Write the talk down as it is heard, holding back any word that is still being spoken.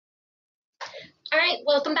All right,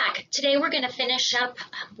 welcome back. Today we're going to finish up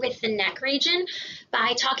with the neck region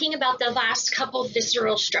by talking about the last couple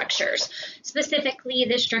visceral structures, specifically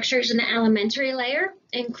the structures in the alimentary layer,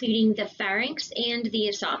 including the pharynx and the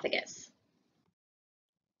esophagus.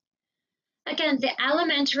 Again, the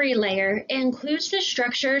alimentary layer includes the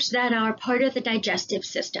structures that are part of the digestive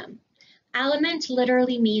system. Aliment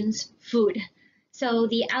literally means food. So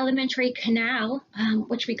the alimentary canal,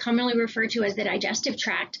 which we commonly refer to as the digestive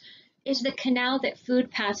tract, is the canal that food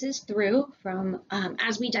passes through from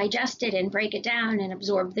as we digest it and break it down and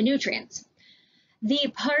absorb the nutrients.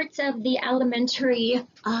 The parts of the alimentary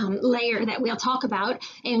layer that we'll talk about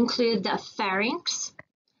include the pharynx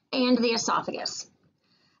and the esophagus.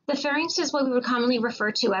 The pharynx is what we would commonly refer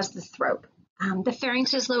to as the throat. The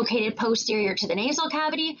pharynx is located posterior to the nasal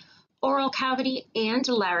cavity, oral cavity, and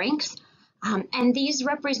larynx. And these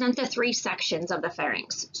represent the three sections of the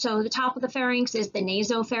pharynx. So the top of the pharynx is the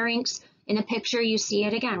nasopharynx. In the picture, you see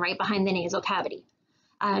it again right behind the nasal cavity.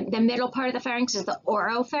 The middle part of the pharynx is the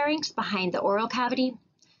oropharynx behind the oral cavity.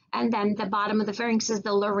 And then the bottom of the pharynx is the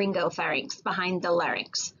laryngopharynx behind the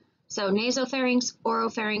larynx. So nasopharynx,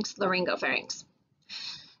 oropharynx, laryngopharynx.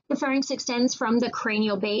 The pharynx extends from the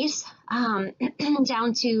cranial base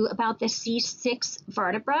down to about the C6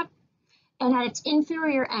 vertebra. And at its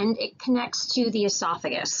inferior end, it connects to the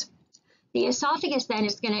esophagus. The esophagus then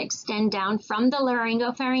is going to extend down from the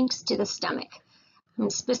laryngopharynx to the stomach.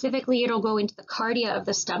 And specifically, it'll go into the cardia of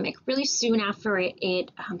the stomach really soon after it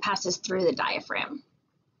passes through the diaphragm.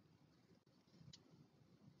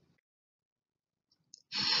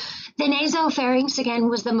 The nasopharynx, again,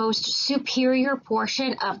 was the most superior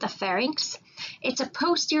portion of the pharynx. It's a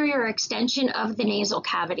posterior extension of the nasal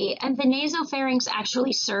cavity, and the nasopharynx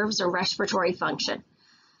actually serves a respiratory function.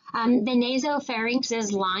 The nasopharynx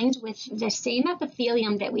is lined with the same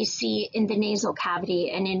epithelium that we see in the nasal cavity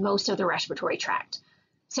and in most of the respiratory tract.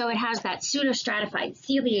 So it has that pseudostratified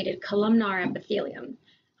ciliated columnar epithelium.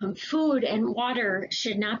 Food and water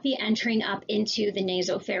should not be entering up into the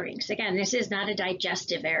nasopharynx. Again, this is not a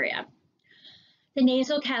digestive area. The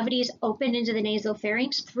nasal cavities open into the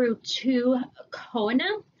nasopharynx through two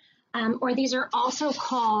choana, or these are also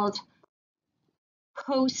called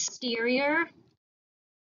posterior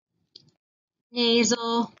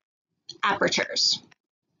nasal apertures,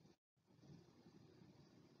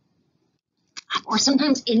 or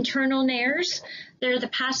sometimes internal nares. They're the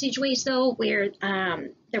passageways, though, where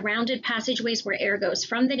the rounded passageways where air goes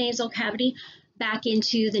from the nasal cavity back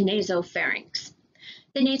into the nasopharynx.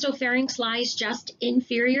 The nasopharynx lies just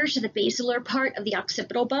inferior to the basilar part of the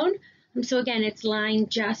occipital bone. So again, it's lying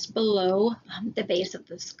just below the base of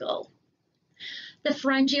the skull. The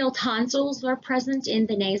pharyngeal tonsils are present in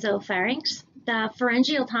the nasopharynx. The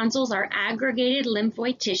pharyngeal tonsils are aggregated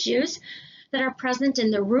lymphoid tissues that are present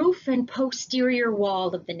in the roof and posterior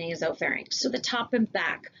wall of the nasopharynx, so the top and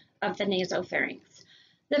back of the nasopharynx.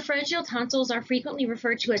 The pharyngeal tonsils are frequently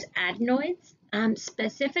referred to as adenoids,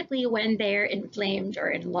 specifically when they're inflamed or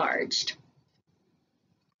enlarged.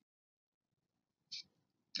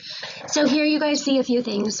 So here you guys see a few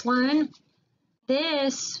things. One,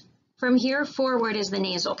 this from here forward is the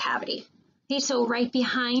nasal cavity. Okay, so right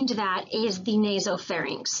behind that is the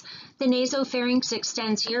nasopharynx. The nasopharynx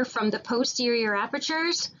extends here from the posterior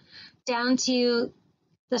apertures down to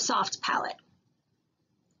the soft palate.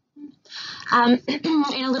 In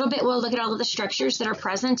a little bit, we'll look at all of the structures that are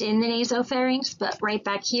present in the nasopharynx, but right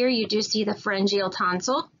back here, you do see the pharyngeal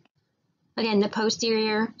tonsil. Again, the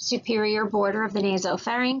posterior superior border of the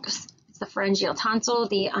nasopharynx. It's the pharyngeal tonsil,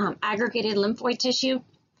 the aggregated lymphoid tissue.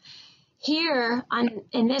 Here,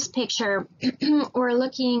 in this picture, we're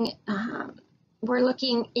looking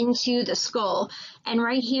into the skull, and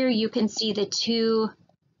right here you can see the two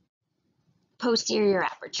posterior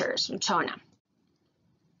apertures, choana.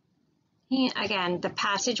 Again, the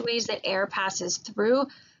passageways that air passes through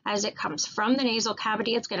as it comes from the nasal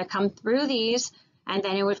cavity, it's going to come through these, and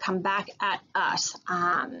then it would come back at us.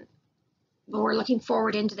 But we're looking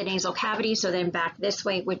forward into the nasal cavity, so then back this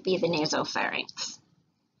way would be the nasopharynx.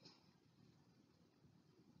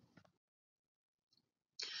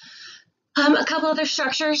 A couple other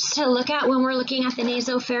structures to look at when we're looking at the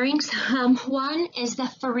nasopharynx. One is the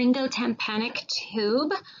pharyngotympanic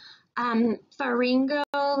tube. Pharyngo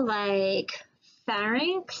like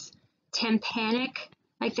pharynx, tympanic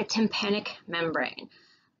like the tympanic membrane.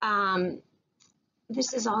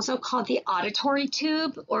 This is also called the auditory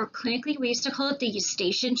tube, or clinically we used to call it the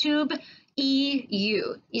eustachian tube,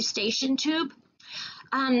 EU, eustachian tube.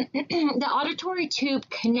 The auditory tube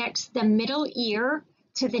connects the middle ear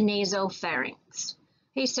to the nasopharynx.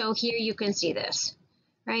 Okay, so here you can see this,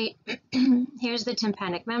 right? Here's the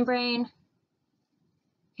tympanic membrane.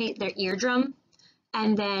 okay, their eardrum,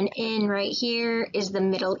 and then in right here is the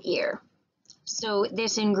middle ear. So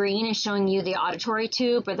this in green is showing you the auditory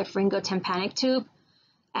tube or the pharyngotympanic tube,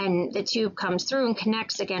 and the tube comes through and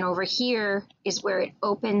connects again over here is where it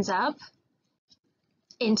opens up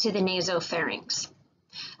into the nasopharynx.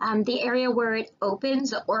 The area where it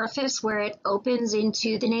opens, the orifice where it opens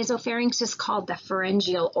into the nasopharynx is called the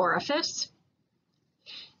pharyngeal orifice.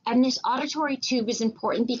 And this auditory tube is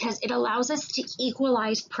important because it allows us to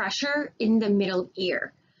equalize pressure in the middle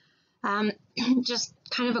ear. Just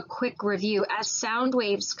kind of a quick review. As sound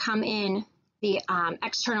waves come in the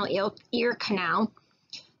external ear canal,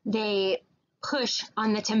 they push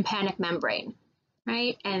on the tympanic membrane,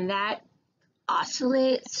 right? And that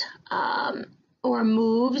oscillates or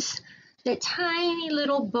moves the tiny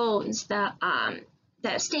little bones, the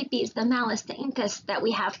stapes, the malleus, the incus that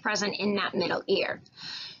we have present in that middle ear.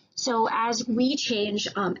 So as we change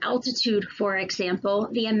altitude, for example,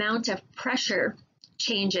 the amount of pressure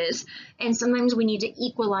changes, and sometimes we need to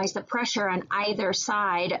equalize the pressure on either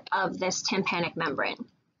side of this tympanic membrane.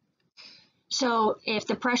 So if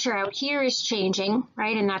the pressure out here is changing,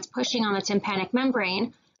 right, and that's pushing on the tympanic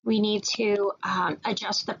membrane, we need to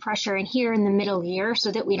adjust the pressure in here in the middle ear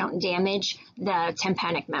so that we don't damage the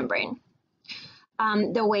tympanic membrane.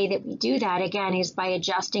 The way that we do that, again, is by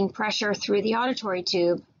adjusting pressure through the auditory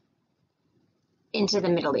tube into the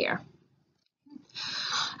middle ear.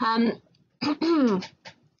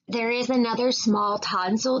 There is another small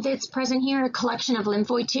tonsil that's present here, a collection of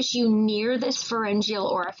lymphoid tissue near this pharyngeal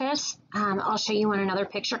orifice. I'll show you on another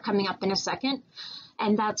picture coming up in a second,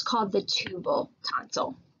 and that's called the tubal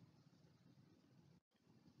tonsil.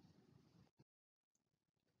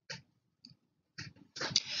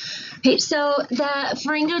 Okay, so the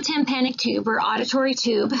pharyngotympanic tube or auditory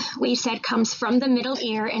tube, we said, comes from the middle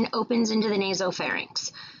ear and opens into the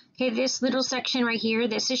nasopharynx. Okay, this little section right here,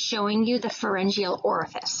 this is showing you the pharyngeal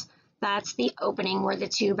orifice. That's the opening where the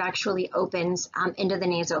tube actually opens into the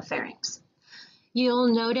nasopharynx. You'll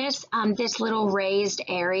notice this little raised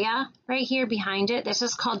area right here behind it. This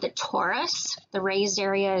is called the torus. The raised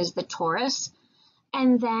area is the torus.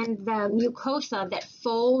 And then the mucosa that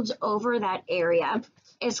folds over that area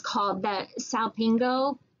is called the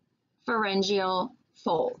salpingopharyngeal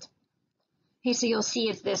fold. Okay, so you'll see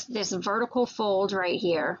it's this vertical fold right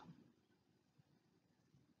here.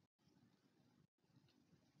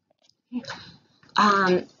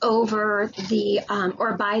 Over the,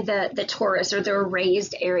 or by the torus or the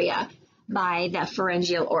raised area by the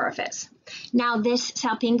pharyngeal orifice. Now this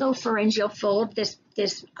salpingopharyngeal fold, this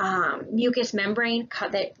mucous membrane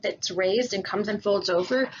that's raised and comes and folds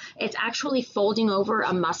over, it's actually folding over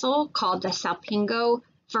a muscle called the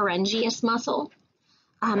salpingopharyngeus muscle.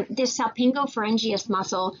 This salpingopharyngeus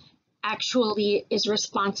muscle actually is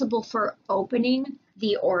responsible for opening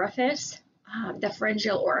the orifice, the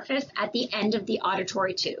pharyngeal orifice, at the end of the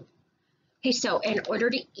auditory tube. Okay, so in order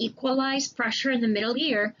to equalize pressure in the middle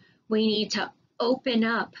ear, we need to open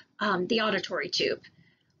up the auditory tube.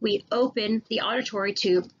 We open the auditory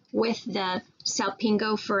tube with the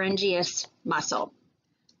salpingopharyngeus muscle.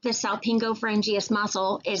 The salpingopharyngeus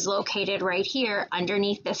muscle is located right here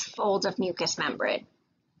underneath this fold of mucous membrane.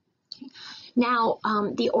 Now,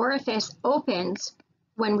 the orifice opens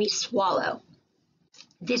when we swallow.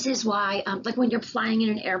 This is why, like when you're flying in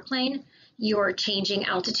an airplane, you're changing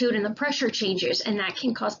altitude and the pressure changes, and that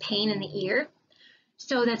can cause pain in the ear.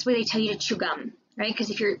 So that's why they tell you to chew gum, right? Because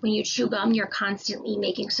when you chew gum, you're constantly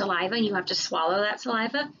making saliva and you have to swallow that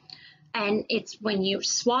saliva. And it's when you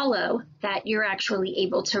swallow that you're actually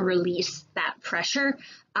able to release that pressure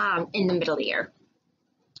in the middle ear.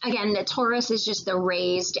 Again, the torus is just the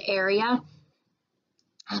raised area.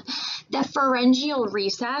 The pharyngeal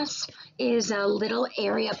recess is a little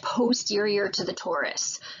area posterior to the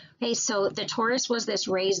torus. Okay, so the torus was this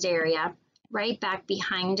raised area. Right back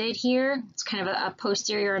behind it here, it's kind of a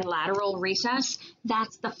posterior and lateral recess.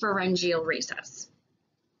 That's the pharyngeal recess.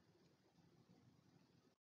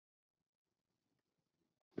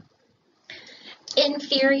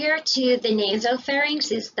 Inferior to the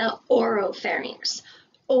nasopharynx is the oropharynx.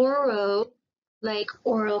 Oro, like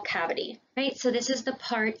oral cavity, right? So this is the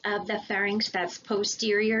part of the pharynx that's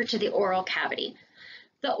posterior to the oral cavity.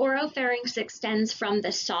 The oropharynx extends from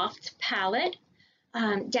the soft palate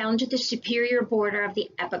down to the superior border of the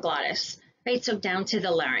epiglottis, right? So down to the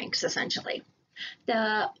larynx, essentially.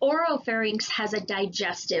 The oropharynx has a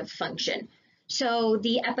digestive function. So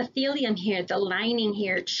the epithelium here, the lining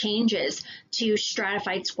here, changes to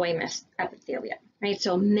stratified squamous epithelium, right?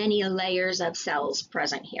 So many layers of cells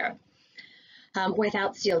present here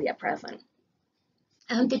without cilia present.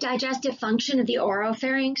 The digestive function of the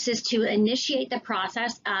oropharynx is to initiate the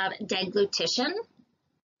process of deglutition,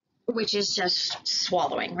 which is just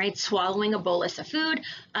swallowing, right? Swallowing a bolus of food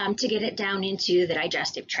to get it down into the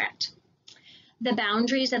digestive tract. The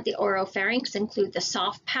boundaries of the oropharynx include the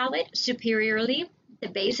soft palate superiorly, the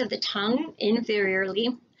base of the tongue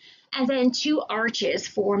inferiorly, and then two arches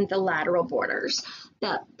form the lateral borders,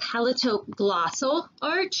 the palatoglossal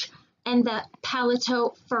arch and the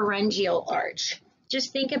palatopharyngeal arch.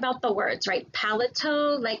 Just think about the words, right?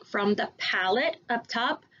 Palato, like from the palate up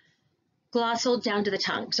top, glossal down to the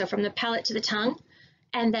tongue. So from the palate to the tongue,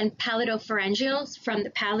 and then palatopharyngeal from the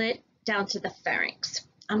palate down to the pharynx.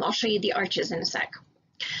 I'll show you the arches in a sec.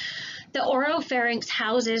 The oropharynx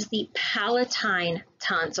houses the palatine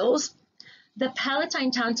tonsils. The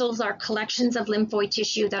palatine tonsils are collections of lymphoid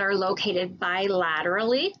tissue that are located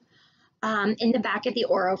bilaterally in the back of the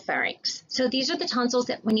oropharynx. So these are the tonsils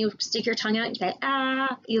that when you stick your tongue out, you get,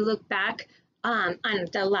 you look back on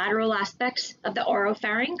the lateral aspects of the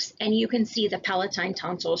oropharynx, and you can see the palatine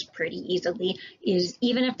tonsils pretty easily,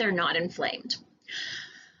 even if they're not inflamed.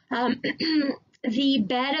 The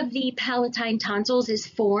bed of the palatine tonsils is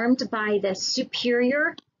formed by the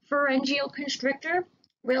superior pharyngeal constrictor.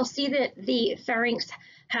 We'll see that the pharynx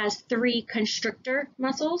has three constrictor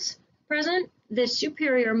muscles present. The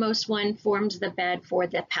superior most one forms the bed for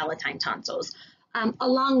the palatine tonsils,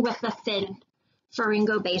 along with the thin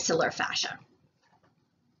pharyngobasilar fascia.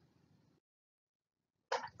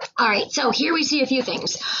 All right, so here we see a few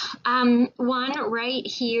things. One right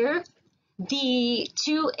here, the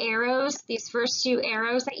two arrows, these first two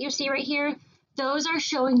arrows that you see right here, those are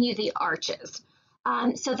showing you the arches.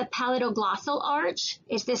 So the palatoglossal arch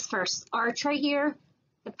is this first arch right here.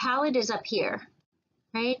 The palate is up here,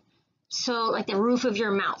 right? So like the roof of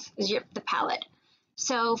your mouth is the palate.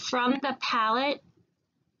 So from the palate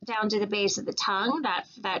down to the base of the tongue,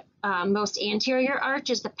 that most anterior arch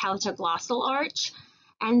is the palatoglossal arch.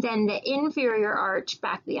 And then the inferior arch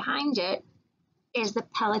back behind it is the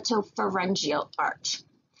palatopharyngeal arch.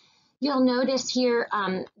 You'll notice here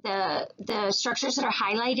the structures that are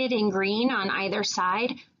highlighted in green on either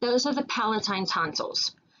side, those are the palatine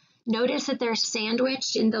tonsils. Notice that they're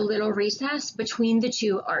sandwiched in the little recess between the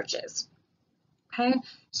two arches. Okay,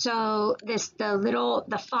 so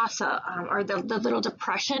the fossa or the little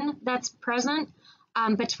depression that's present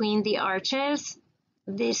between the arches,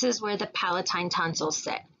 this is where the palatine tonsils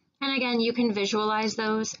sit. And again, you can visualize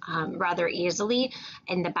those rather easily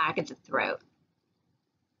in the back of the throat.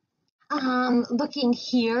 Looking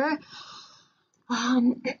here,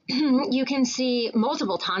 you can see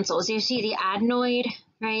multiple tonsils. You see the adenoid,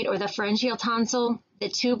 right, or the pharyngeal tonsil, the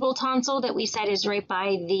tubal tonsil that we said is right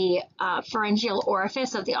by the pharyngeal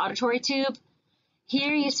orifice of the auditory tube.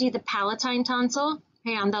 Here you see the palatine tonsil,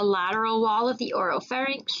 right, on the lateral wall of the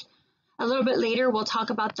oropharynx. A little bit later, we'll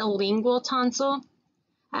talk about the lingual tonsil,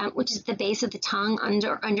 which is the base of the tongue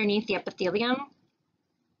underneath the epithelium.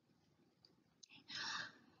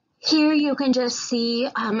 Here you can just see,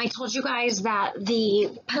 I told you guys that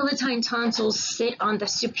the palatine tonsils sit on the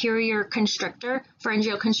superior constrictor,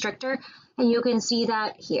 pharyngeal constrictor, and you can see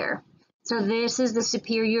that here. So this is the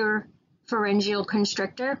superior pharyngeal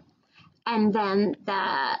constrictor, and then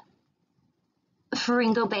the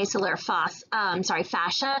pharyngobasilar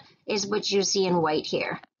fascia is what you see in white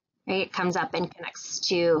here. Right? It comes up and connects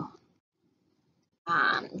to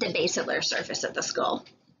the basilar surface of the skull.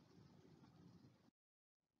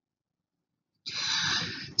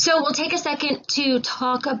 So we'll take a second to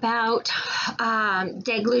talk about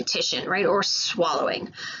deglutition, right, or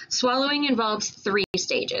swallowing. Swallowing involves three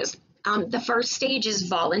stages. The first stage is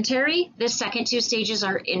voluntary. The second two stages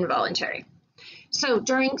are involuntary. So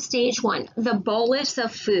during stage one, the bolus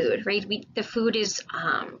of food, right, the food is,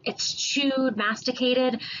 it's chewed,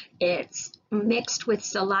 masticated, it's mixed with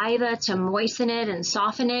saliva to moisten it and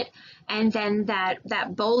soften it, and then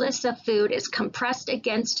that bolus of food is compressed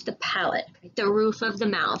against the palate, the roof of the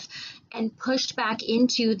mouth, and pushed back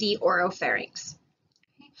into the oropharynx.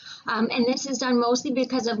 And this is done mostly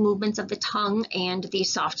because of movements of the tongue and the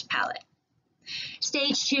soft palate.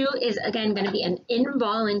 Stage two is, again, going to be an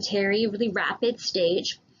involuntary, really rapid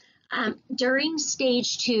stage. During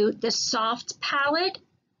stage two, the soft palate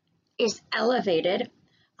is elevated.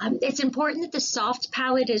 It's important that the soft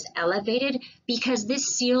palate is elevated because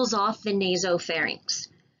this seals off the nasopharynx.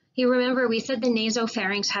 You remember we said the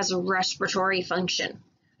nasopharynx has a respiratory function.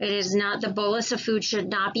 It is not, the bolus of food should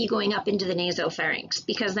not be going up into the nasopharynx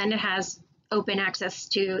because then it has open access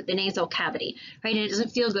to the nasal cavity, right? And it doesn't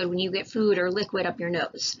feel good when you get food or liquid up your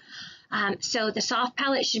nose. So the soft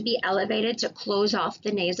palate should be elevated to close off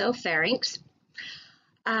the nasopharynx.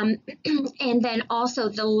 And then also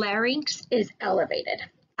the larynx is elevated.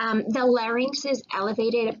 The larynx is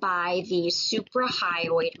elevated by the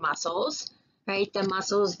suprahyoid muscles, right? The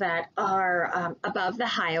muscles that are above the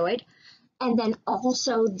hyoid, and then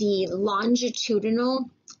also the longitudinal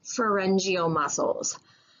pharyngeal muscles.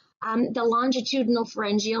 The longitudinal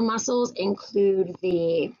pharyngeal muscles include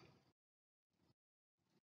the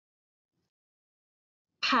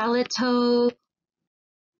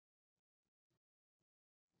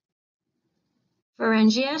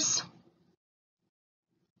palatopharyngeus,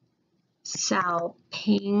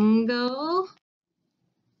 salpingo,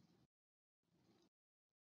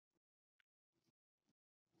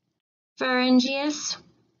 pharyngeus,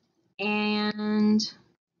 and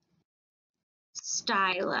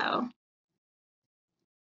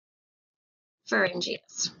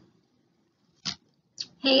stylopharyngeus.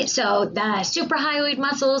 Okay, so the suprahyoid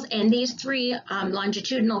muscles and these three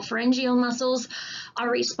longitudinal pharyngeal muscles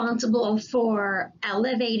are responsible for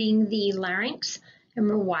elevating the larynx.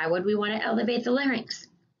 Remember, why would we want to elevate the larynx?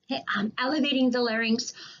 Okay, elevating the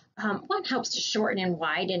larynx, one, helps to shorten and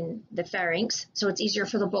widen the pharynx, so it's easier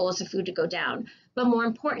for the bolus of food to go down. But more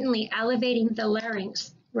importantly, elevating the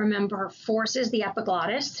larynx, remember, forces the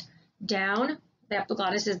epiglottis down. The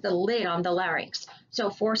epiglottis is the lid on the larynx. So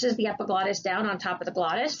forces the epiglottis down on top of the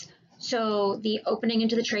glottis. So the opening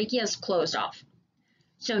into the trachea is closed off.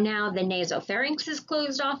 So now the nasopharynx is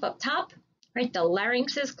closed off up top, right? The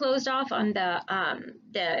larynx is closed off on the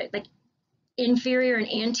like inferior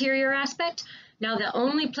and anterior aspect. Now the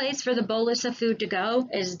only place for the bolus of food to go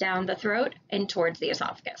is down the throat and towards the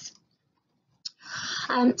esophagus.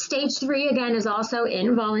 Stage 3 again is also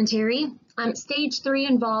involuntary. Stage 3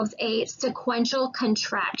 involves a sequential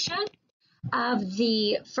contraction of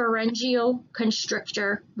the pharyngeal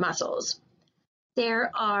constrictor muscles.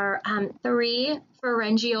 There are 3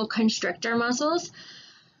 pharyngeal constrictor muscles.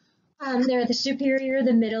 They're the superior,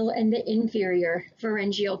 the middle, and the inferior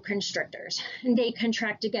pharyngeal constrictors. And they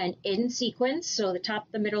contract again in sequence, so the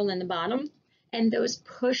top, the middle, and the bottom. And those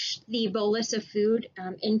push the bolus of food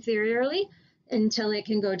inferiorly until it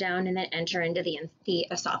can go down and then enter into the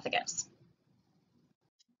esophagus.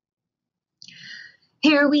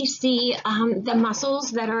 Here we see the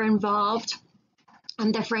muscles that are involved,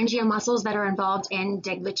 the pharyngeal muscles that are involved in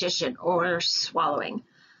deglutition or swallowing.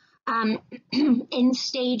 In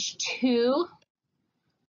stage 2,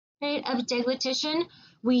 right, of deglutition,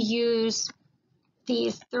 we use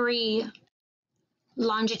these 3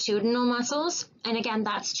 longitudinal muscles, and again,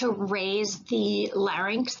 that's to raise the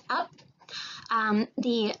larynx up.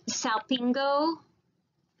 The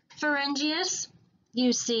salpingopharyngeus,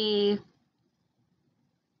 you see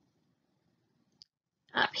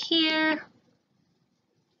up here.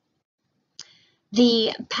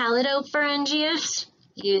 The palatopharyngeus,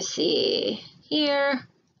 you see here.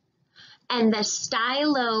 And the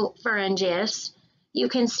stylopharyngeus, you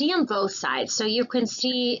can see on both sides. So you can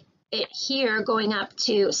see it here going up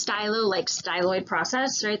to stylo, like styloid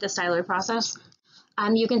process, right? The styloid process.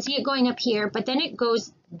 You can see it going up here, but then it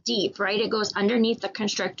goes deep, right? It goes underneath the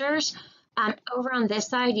constrictors. Over on this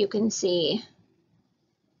side, you can see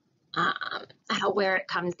where it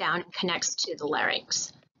comes down and connects to the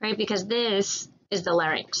larynx, right? Because this is the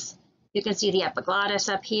larynx. You can see the epiglottis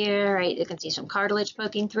up here, right? You can see some cartilage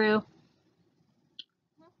poking through.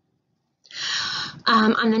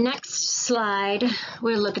 On the next slide,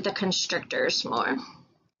 we'll look at the constrictors more.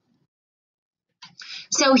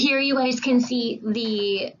 So here you guys can see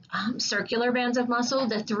the circular bands of muscle,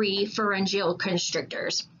 the 3 pharyngeal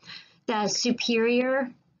constrictors. The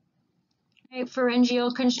superior, right,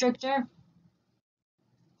 pharyngeal constrictor.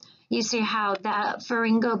 You see how the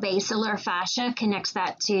pharyngobasilar fascia connects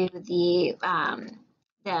that to the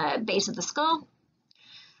base of the skull.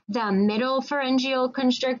 The middle pharyngeal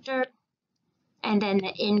constrictor, and then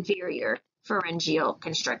the inferior pharyngeal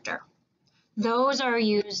constrictor. Those are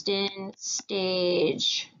used in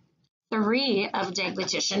stage 3 of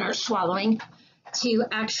deglutition or swallowing to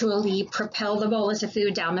actually propel the bolus of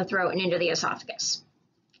food down the throat and into the esophagus.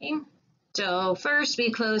 Okay, so first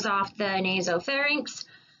we close off the nasopharynx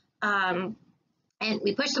and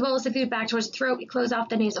we push the bolus of food back towards the throat. We close off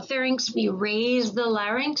the nasopharynx, we raise the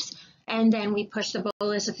larynx, and then we push the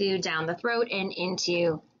bolus of food down the throat and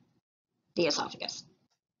into the esophagus.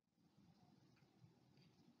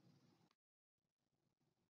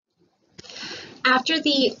 After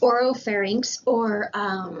the oropharynx, or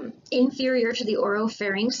inferior to the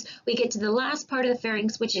oropharynx, we get to the last part of the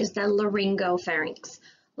pharynx, which is the laryngopharynx.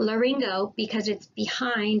 Laryngo, because it's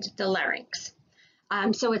behind the larynx.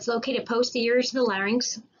 So it's located posterior to the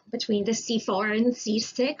larynx between the C4 and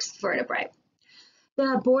C6 vertebrae.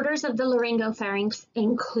 The borders of the laryngopharynx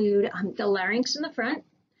include the larynx in the front,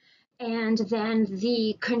 and then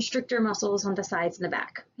the constrictor muscles on the sides and the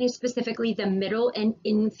back, specifically the middle and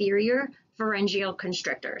inferior pharyngeal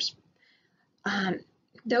constrictors.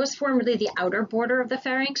 Those form really the outer border of the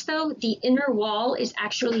pharynx, though. The inner wall is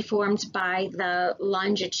actually formed by the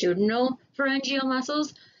longitudinal pharyngeal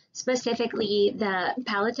muscles, specifically the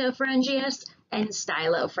palatopharyngeus and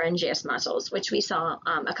stylopharyngeus muscles, which we saw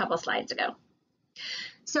a couple slides ago.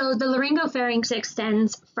 So the laryngopharynx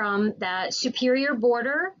extends from the superior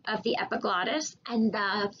border of the epiglottis and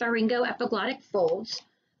the pharyngoepiglottic folds,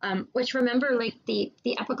 which remember, like the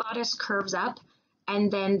epiglottis curves up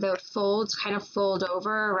and then the folds kind of fold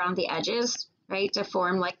over around the edges, right, to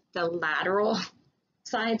form like the lateral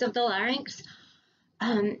sides of the larynx.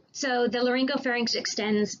 So the laryngopharynx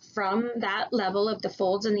extends from that level of the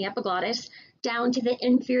folds in the epiglottis down to the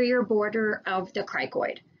inferior border of the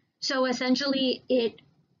cricoid. So essentially it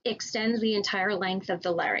extends the entire length of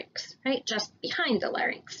the larynx, right, just behind the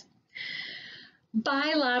larynx.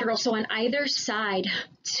 Bilateral, so on either side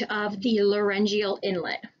of the laryngeal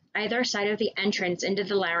inlet, either side of the entrance into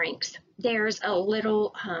the larynx, there's a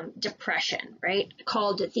little depression, right,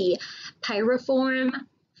 called the piriform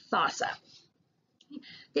fossa.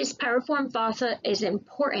 This piriform fossa is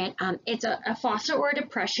important. It's a fossa or a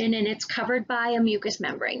depression, and it's covered by a mucous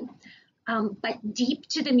membrane. But deep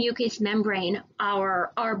to the mucous membrane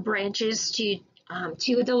are branches to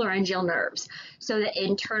the laryngeal nerves. So the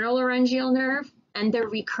internal laryngeal nerve and the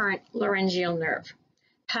recurrent laryngeal nerve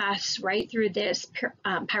pass right through this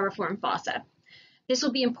piriform fossa. This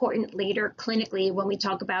will be important later clinically when we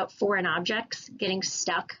talk about foreign objects getting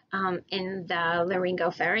stuck in the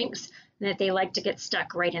laryngopharynx, and that they like to get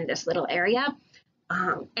stuck right in this little area,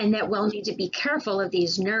 and that we'll need to be careful of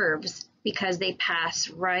these nerves because they pass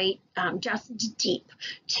right just deep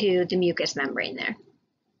to the mucous membrane there.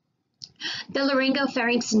 The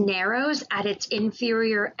laryngopharynx narrows at its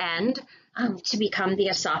inferior end to become the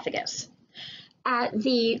esophagus. At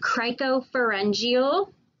the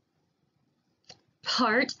cricopharyngeal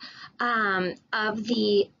part of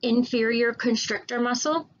the inferior constrictor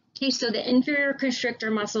muscle, okay, so the inferior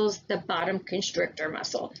constrictor muscle is the bottom constrictor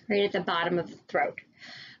muscle, right at the bottom of the throat.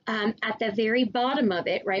 At the very bottom of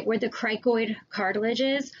it, right where the cricoid cartilage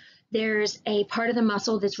is, there's a part of the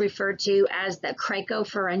muscle that's referred to as the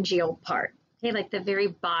cricopharyngeal part, okay, like the very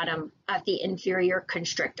bottom of the inferior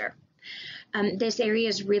constrictor. This area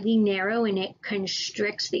is really narrow and it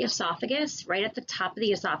constricts the esophagus, right at the top of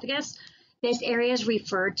the esophagus. This area is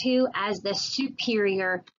referred to as the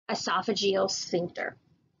superior esophageal sphincter.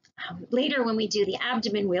 Later, when we do the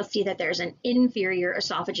abdomen, we'll see that there's an inferior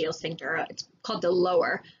esophageal sphincter. It's called the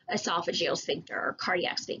lower esophageal sphincter or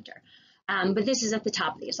cardiac sphincter. But this is at the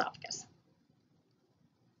top of the esophagus.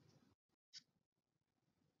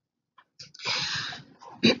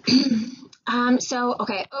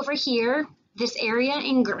 Okay, over here, this area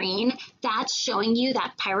in green, that's showing you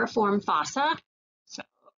that piriform fossa. So,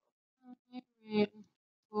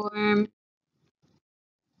 piriform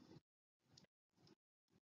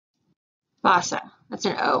fossa, that's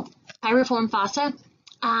an O. Piriform fossa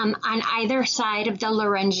on either side of the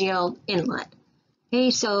laryngeal inlet.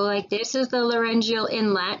 Okay, so like this is the laryngeal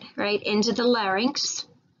inlet, right, into the larynx.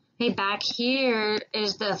 Okay, back here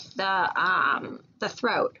is the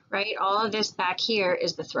throat, right? All of this back here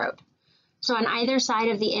is the throat. So on either side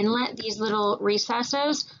of the inlet, these little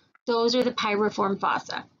recesses, those are the piriform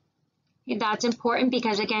fossa. Okay, that's important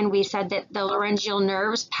because, again, we said that the laryngeal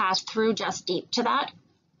nerves pass through just deep to that.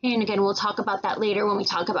 And again, we'll talk about that later when we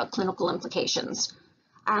talk about clinical implications.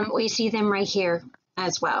 We see them right here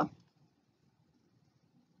as well.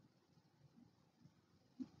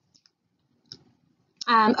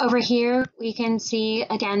 Over here, we can see,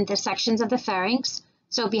 again, the sections of the pharynx.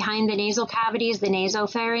 So behind the nasal cavities, the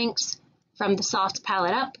nasopharynx, from the soft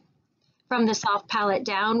palate up. From the soft palate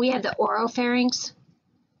down, we have the oropharynx,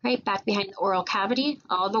 right, back behind the oral cavity,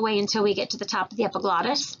 all the way until we get to the top of the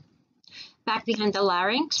epiglottis. Back behind the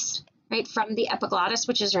larynx, right, from the epiglottis,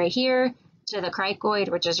 which is right here, to the cricoid,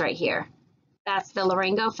 which is right here. That's the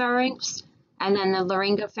laryngopharynx, and then the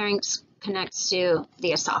laryngopharynx connects to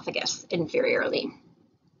the esophagus inferiorly.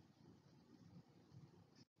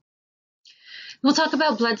 We'll talk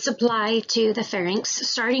about blood supply to the pharynx,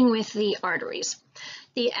 starting with the arteries.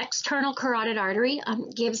 The external carotid artery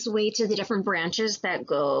gives way to the different branches that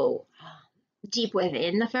go deep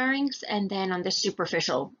within the pharynx and then on the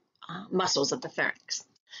superficial muscles of the pharynx.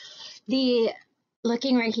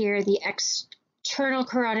 Looking right here, the external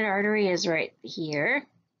carotid artery is right here.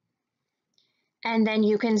 And then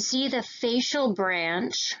you can see the facial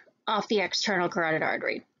branch off the external carotid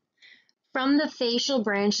artery. From the facial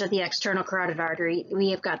branch of the external carotid artery,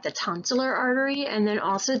 we have got the tonsillar artery and then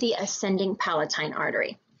also the ascending palatine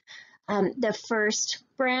artery. The first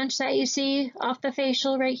branch that you see off the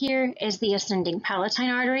facial right here is the ascending palatine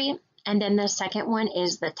artery, and then the second one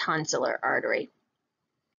is the tonsillar artery.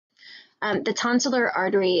 The tonsillar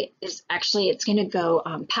artery is actually, it's going to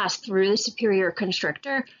go pass through the superior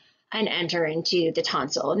constrictor and enter into the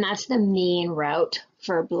tonsil, and that's the main route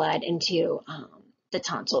for blood into the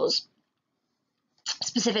tonsils,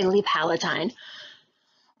 specifically palatine.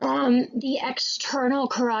 The external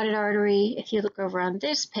carotid artery, if you look over on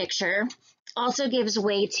this picture, also gives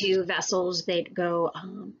way to vessels that go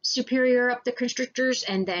superior up the constrictors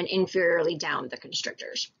and then inferiorly down the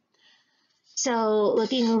constrictors. So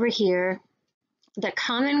looking over here, the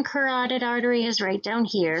common carotid artery is right down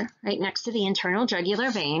here, right next to the internal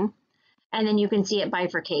jugular vein, and then you can see it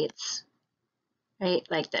bifurcates, right,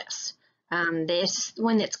 like this. This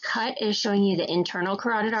one that's cut is showing you the internal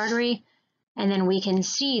carotid artery, and then we can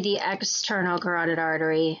see the external carotid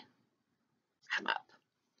artery come up.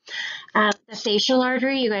 The facial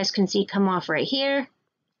artery, you guys can see come off right here,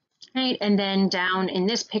 right? And then down in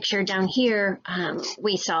this picture down here,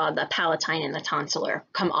 we saw the palatine and the tonsillar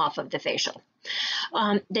come off of the facial.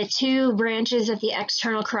 The two branches of the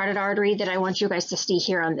external carotid artery that I want you guys to see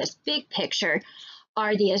here on this big picture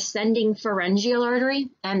are the ascending pharyngeal artery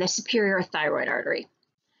and the superior thyroid artery.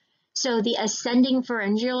 So the ascending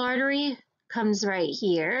pharyngeal artery comes right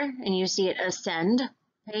here, and you see it ascend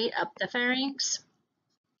right up the pharynx,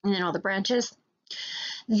 and then all the branches.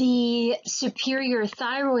 The superior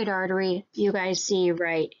thyroid artery, you guys see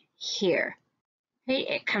right here. Right?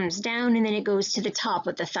 It comes down and then it goes to the top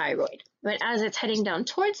of the thyroid. But as it's heading down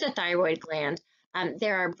towards the thyroid gland,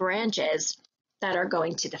 there are branches that are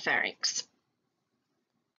going to the pharynx.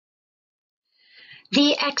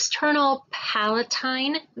 The external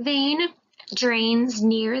palatine vein drains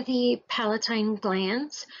near the palatine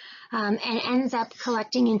glands and ends up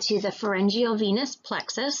collecting into the pharyngeal venous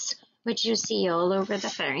plexus, which you see all over the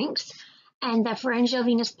pharynx. And the pharyngeal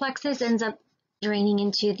venous plexus ends up draining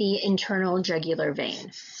into the internal jugular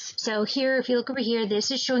vein. So here, if you look over here,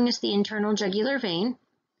 this is showing us the internal jugular vein.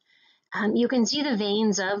 You can see the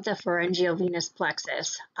veins of the pharyngeal venous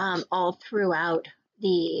plexus all throughout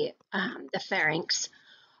the pharynx.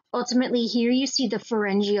 Ultimately, here you see the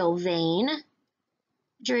pharyngeal vein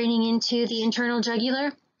draining into the internal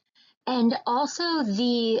jugular, and also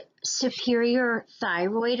the superior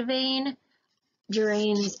thyroid vein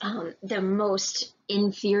drains the most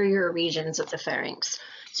inferior regions of the pharynx.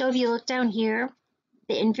 So if you look down here,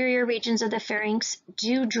 the inferior regions of the pharynx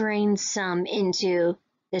do drain some into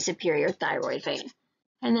the superior thyroid vein.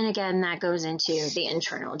 And then again, that goes into the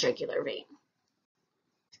internal jugular vein.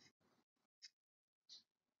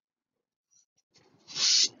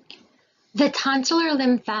 The tonsillar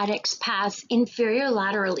lymphatics pass inferior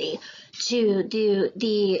laterally to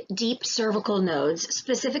the deep cervical nodes,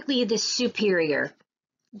 specifically the superior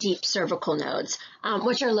deep cervical nodes,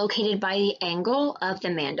 which are located by the angle of the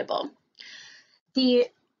mandible. The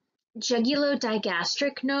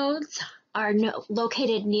jugulodigastric nodes are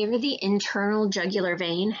located near the internal jugular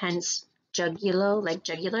vein, hence jugulo, like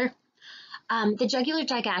jugular. The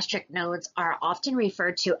jugulodigastric nodes are often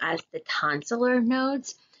referred to as the tonsillar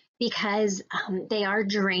nodes because they are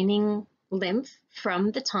draining lymph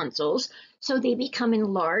from the tonsils, so they become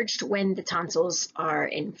enlarged when the tonsils are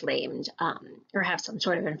inflamed or have some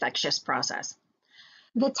sort of infectious process.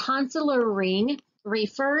 The tonsillar ring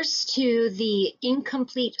refers to the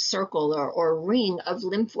incomplete circle or ring of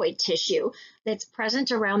lymphoid tissue that's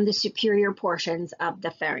present around the superior portions of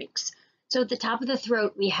the pharynx. So at the top of the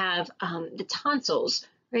throat, we have the tonsils,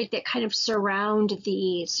 right, that kind of surround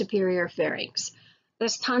the superior pharynx.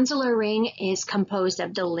 This tonsillar ring is composed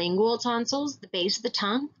of the lingual tonsils, the base of the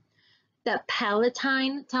tongue, the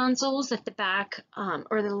palatine tonsils at the back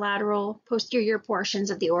or the lateral posterior portions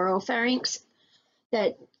of the oropharynx,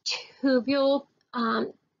 the tubal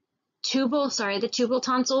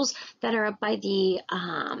tonsils that are up by the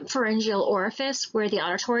pharyngeal orifice where the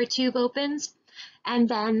auditory tube opens, and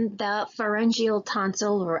then the pharyngeal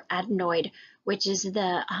tonsil or adenoid, which is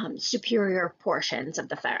the superior portions of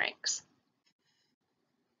the pharynx.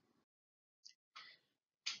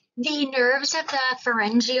 The nerves of the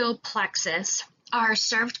pharyngeal plexus are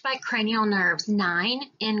served by cranial nerves 9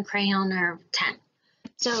 and cranial nerve 10.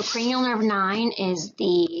 So cranial nerve 9 is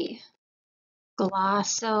the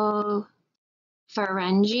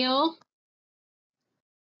glossopharyngeal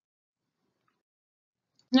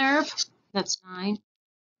nerve. That's 9.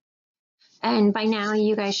 And by now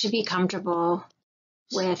you guys should be comfortable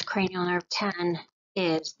with cranial nerve 10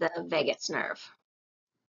 is the vagus nerve.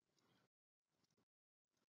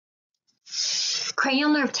 Cranial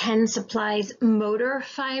nerve 10 supplies motor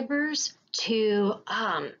fibers to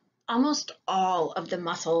almost all of the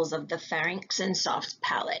muscles of the pharynx and soft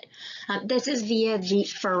palate. This is via the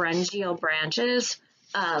pharyngeal branches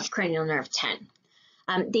of cranial nerve 10.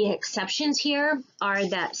 The exceptions here are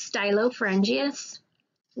that stylopharyngeus,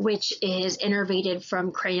 which is innervated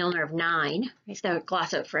from cranial nerve 9, the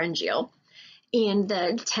glossopharyngeal, and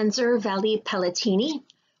the tensor veli palatini,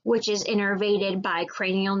 which is innervated by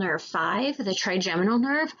cranial nerve 5, the trigeminal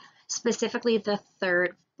nerve, specifically the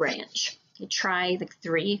third branch. You try the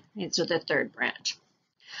 3, and so the third branch.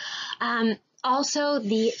 Also,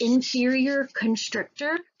 the inferior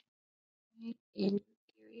constrictor,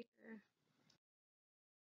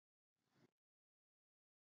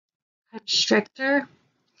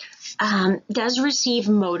 does receive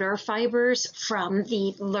motor fibers from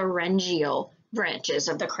the laryngeal branches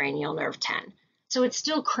of the cranial nerve 10. So it's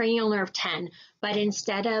still cranial nerve 10, but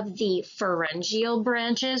instead of the pharyngeal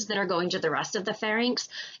branches that are going to the rest of the pharynx,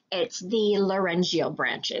 it's the laryngeal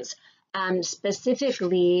branches,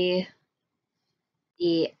 specifically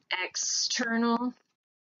the external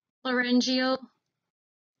laryngeal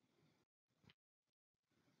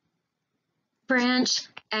branch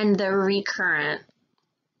and the recurrent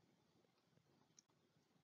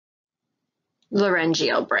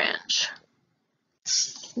laryngeal branch.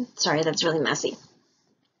 Sorry, that's really messy.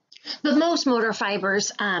 But most motor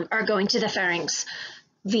fibers are going to the pharynx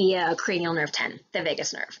via cranial nerve 10, the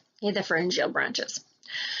vagus nerve, the pharyngeal branches.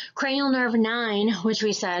 Cranial nerve 9, which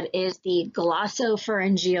we said is the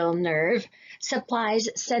glossopharyngeal nerve, supplies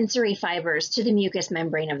sensory fibers to the mucous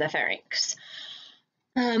membrane of the pharynx.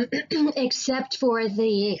 Except for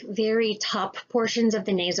the very top portions of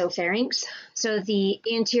the nasopharynx. So the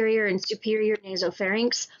anterior and superior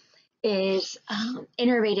nasopharynx is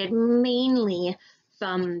innervated mainly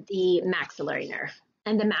from the maxillary nerve.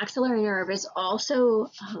 And the maxillary nerve is also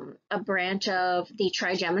a branch of the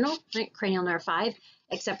trigeminal, right, cranial nerve 5,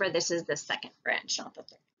 except for this is the second branch, not the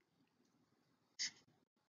third.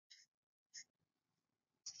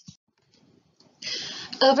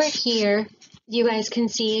 Over here, you guys can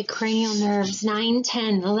see cranial nerves 9,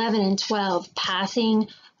 10, 11, and 12 passing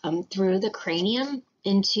through the cranium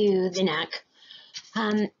into the neck.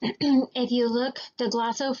 If you look, the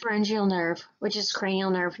glossopharyngeal nerve, which is cranial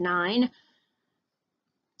nerve 9,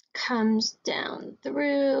 comes down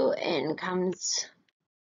through and comes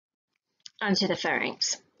onto the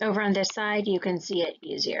pharynx. Over on this side, you can see it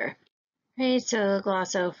easier. Right, so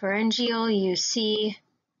glossopharyngeal, you see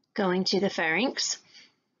going to the pharynx.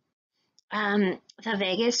 The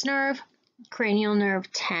vagus nerve, cranial nerve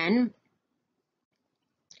 10,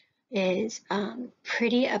 is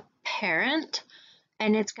pretty apparent,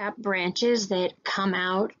 and it's got branches that come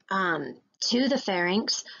out to the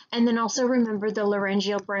pharynx, and then also remember the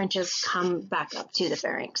laryngeal branches come back up to the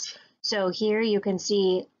pharynx. So here you can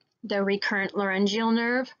see the recurrent laryngeal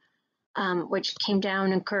nerve, which came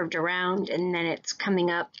down and curved around, and then it's coming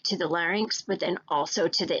up to the larynx, but then also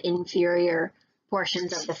to the inferior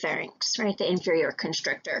portions of the pharynx, right, the inferior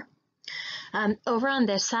constrictor. Over on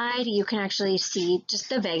this side, you can actually see just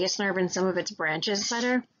the vagus nerve and some of its branches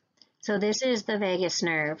better. So this is the vagus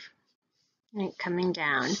nerve, right, coming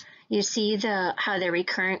down. You see how the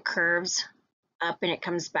recurrent curves up and it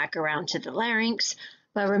comes back around to the larynx,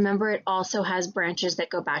 but remember it also has branches that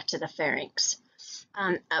go back to the pharynx.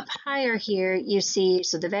 Up higher here, you see,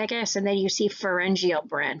 so the vagus, and then you see pharyngeal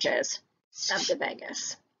branches of the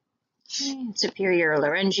vagus. Superior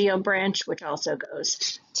laryngeal branch, which also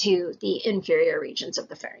goes to the inferior regions of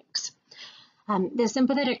the pharynx. The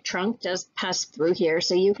sympathetic trunk does pass through here,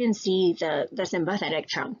 so you can see the sympathetic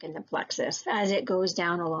trunk in the plexus as it goes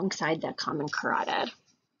down alongside the common carotid.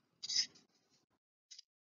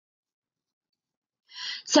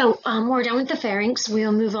 So we're done with the pharynx.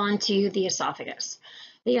 We'll move on to the esophagus.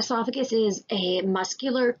 The esophagus is a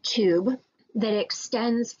muscular tube that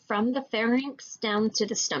extends from the pharynx down to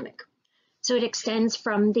the stomach. So it extends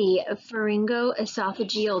from the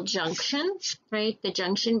pharyngoesophageal junction, right, the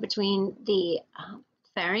junction between the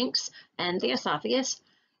pharynx and the esophagus,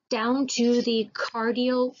 down to the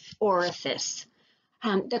cardial orifice.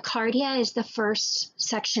 The cardia is the first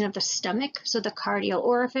section of the stomach, so the cardial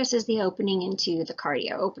orifice is the opening into the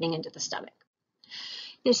cardia, opening into the stomach.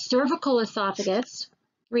 The cervical esophagus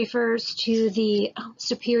refers to the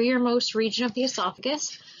superiormost region of the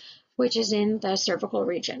esophagus, which is in the cervical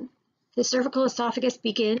region. The cervical esophagus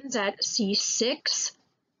begins at C6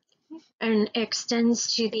 and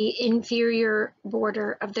extends to the inferior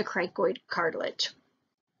border of the cricoid cartilage.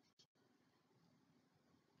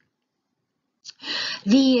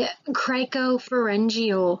 The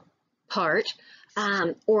cricopharyngeal part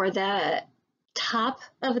or the top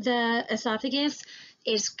of the esophagus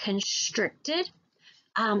is constricted.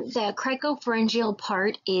 The cricopharyngeal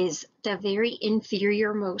part is the very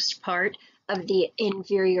inferior most part of the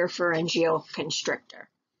inferior pharyngeal constrictor.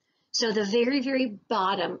 So the very, very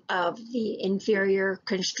bottom of the inferior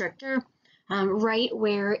constrictor, right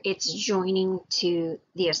where it's joining to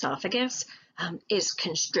the esophagus, is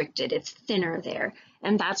constricted. It's thinner there,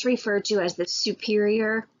 and that's referred to as the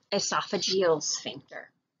superior esophageal sphincter.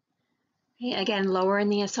 Okay, again, lower in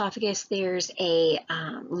the esophagus, there's a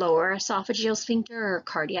lower esophageal sphincter or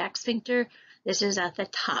cardiac sphincter. This is at the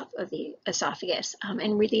top of the esophagus,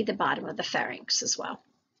 and really the bottom of the pharynx as well.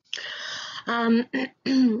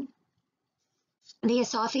 The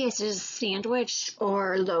esophagus is sandwiched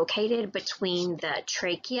or located between the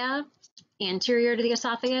trachea, anterior to the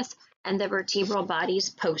esophagus, and the vertebral bodies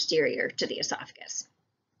posterior to the esophagus.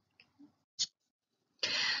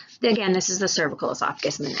 Again, this is the cervical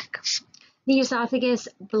esophagus in the neck. The esophagus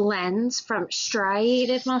blends from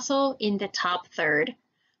striated muscle in the top third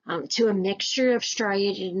to a mixture of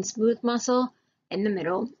striated and smooth muscle in the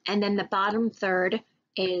middle, and then the bottom third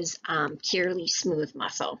is purely smooth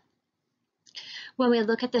muscle. When we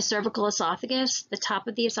look at the cervical esophagus, the top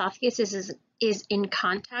of the esophagus is in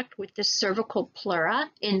contact with the cervical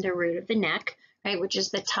pleura in the root of the neck, right, which is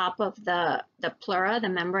the top of the pleura, the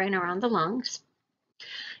membrane around the lungs.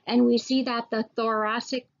 And we see that the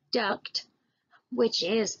thoracic duct, which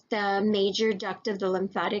is the major duct of the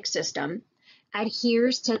lymphatic system,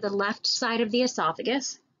 adheres to the left side of the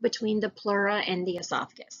esophagus between the pleura and the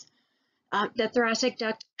esophagus. The thoracic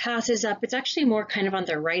duct passes up. It's actually more kind of on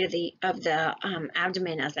the right of the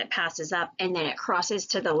abdomen as it passes up, and then it crosses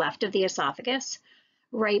to the left of the esophagus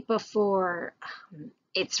right before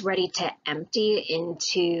it's ready to empty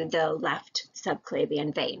into the left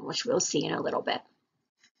subclavian vein, which we'll see in a little bit.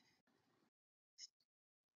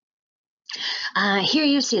 Here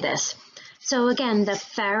you see this. So again, the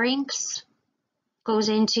pharynx goes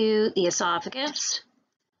into the esophagus,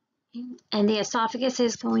 and the esophagus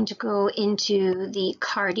is going to go into the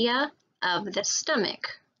cardia of the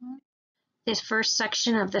stomach, this first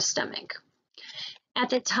section of the stomach.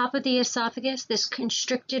 At the top of the esophagus, this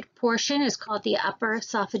constricted portion is called the upper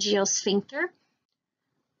esophageal sphincter,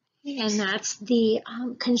 and that's the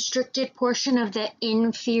constricted portion of the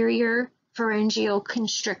inferior pharyngeal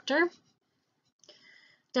constrictor.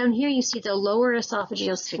 Down here you see the lower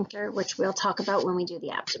esophageal sphincter, which we'll talk about when we do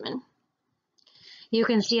the abdomen. You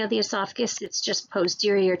can see how the esophagus sits just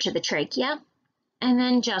posterior to the trachea, and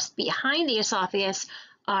then just behind the esophagus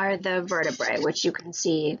are the vertebrae, which you can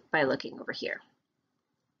see by looking over here.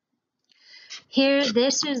 Here,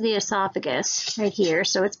 this is the esophagus right here,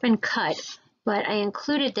 so it's been cut, but I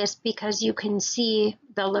included this because you can see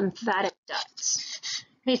the lymphatic ducts.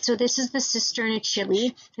 Right, so this is the cisterna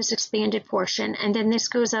chyli, this expanded portion, and then this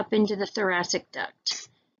goes up into the thoracic duct.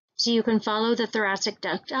 So you can follow the thoracic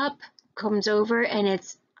duct up, comes over, and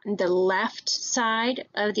it's the left side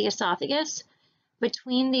of the esophagus,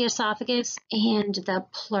 between the esophagus and the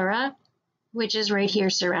pleura, which is right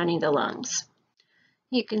here surrounding the lungs.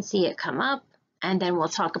 You can see it come up, and then we'll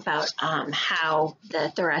talk about how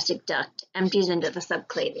the thoracic duct empties into the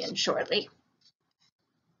subclavian shortly.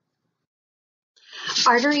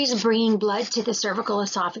 Arteries bringing blood to the cervical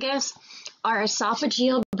esophagus are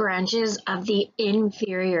esophageal branches of the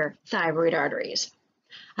inferior thyroid arteries.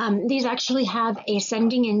 These actually have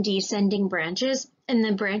ascending and descending branches, and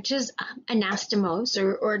the branches anastomose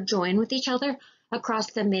or join with each other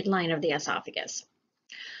across the midline of the esophagus.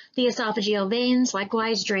 The esophageal veins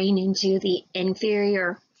likewise drain into the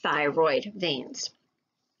inferior thyroid veins.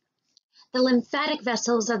 The lymphatic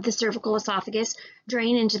vessels of the cervical esophagus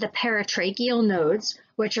drain into the paratracheal nodes,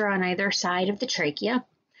 which are on either side of the trachea,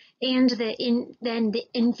 and then the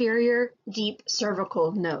inferior deep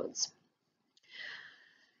cervical nodes.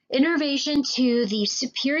 Innervation to the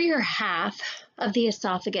superior half of the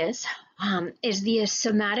esophagus is via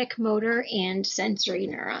somatic motor and sensory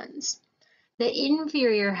neurons. The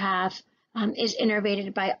inferior half is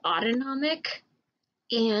innervated by autonomic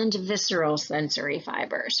and visceral sensory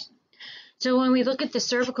fibers. So when we look at the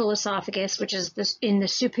cervical esophagus, which is in the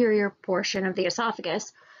superior portion of the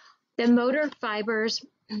esophagus, the motor fibers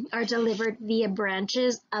are delivered via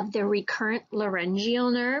branches of the recurrent laryngeal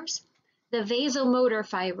nerves. The vasomotor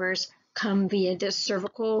fibers come via the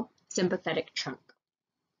cervical sympathetic trunk.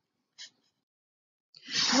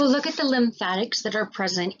 We'll look at the lymphatics that are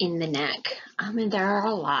present in the neck, and there are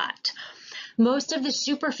a lot. Most of the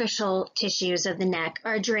superficial tissues of the neck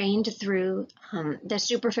are drained through the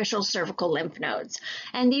superficial cervical lymph nodes,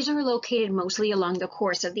 and these are located mostly along the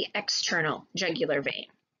course of the external jugular vein,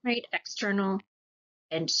 right? External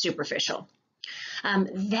and superficial.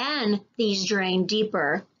 Then these drain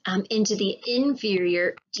deeper into the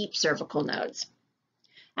inferior deep cervical nodes.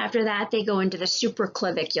 After that, they go into the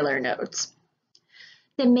supraclavicular nodes.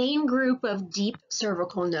 The main group of deep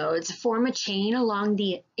cervical nodes form a chain along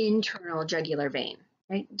the internal jugular vein,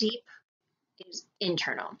 right? Deep is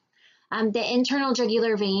internal. The internal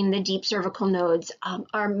jugular vein, the deep cervical nodes,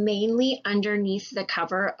 are mainly underneath the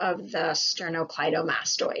cover of the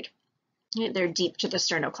sternocleidomastoid. They're deep to the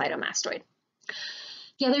sternocleidomastoid.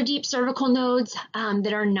 The other deep cervical nodes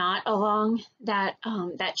that are not along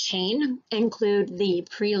that chain include the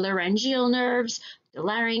prelaryngeal nerves, the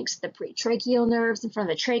larynx, the pretracheal nerves in front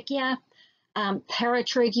of the trachea,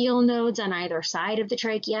 paratracheal nodes on either side of the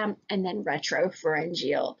trachea, and then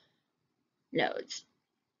retropharyngeal nodes.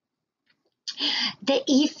 The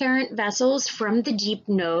efferent vessels from the deep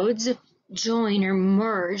nodes join or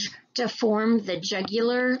merge to form the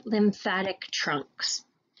jugular lymphatic trunks.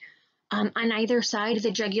 On either side of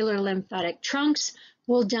the jugular lymphatic trunks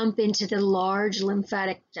will dump into the large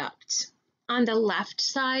lymphatic ducts. On the left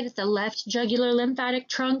side, the left jugular lymphatic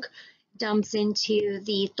trunk dumps into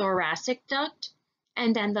the thoracic duct,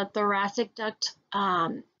 and then the thoracic duct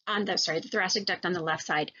the thoracic duct on the left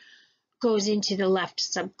side goes into the left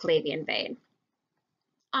subclavian vein.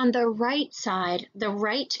 On the right side, the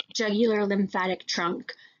right jugular lymphatic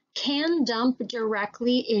trunk can dump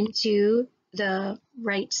directly into the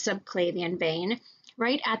right subclavian vein,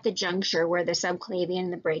 right at the juncture where the subclavian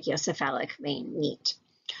and the brachiocephalic vein meet.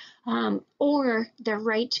 Or the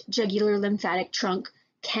right jugular lymphatic trunk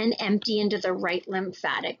can empty into the right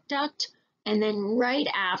lymphatic duct, and then right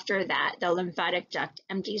after that, the lymphatic duct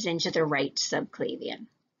empties into the right subclavian.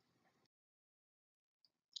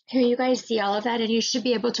 Here you guys see all of that, and you should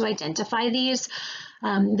be able to identify these.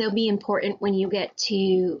 They'll be important when you get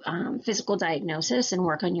to physical diagnosis and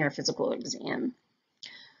work on your physical exam.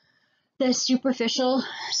 The superficial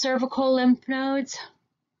cervical lymph nodes,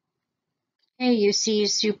 okay, you see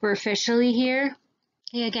superficially here,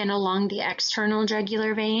 okay, again along the external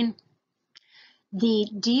jugular vein. The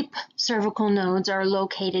deep cervical nodes are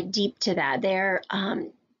located deep to that. They're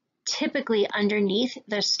typically underneath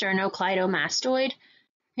the sternocleidomastoid,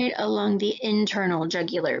 right, along the internal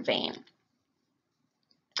jugular vein.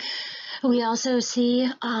 We also see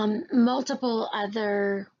multiple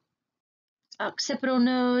other occipital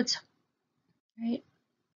nodes, right?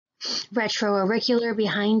 Retroauricular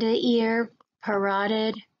behind the ear,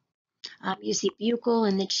 parotid. You see buccal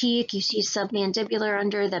in the cheek. You see submandibular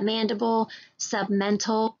under the mandible,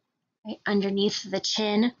 submental right, underneath the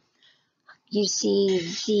chin. You see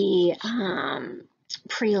the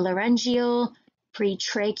prelaryngeal,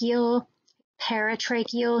 pretracheal,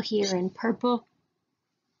 paratracheal here in purple.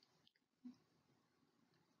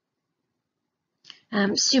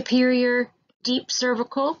 Superior deep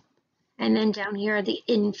cervical, and then down here are the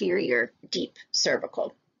inferior deep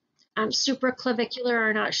cervical. Supraclavicular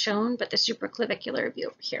are not shown, but the supraclavicular view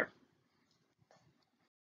over here.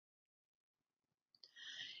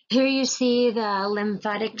 Here you see the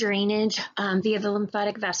lymphatic drainage via the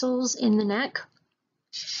lymphatic vessels in the neck.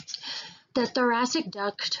 The thoracic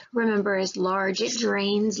duct, remember, is large. It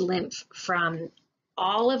drains lymph from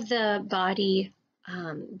all of the body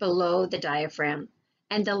below the diaphragm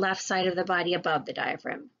and the left side of the body above the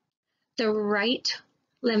diaphragm. The right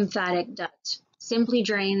lymphatic duct simply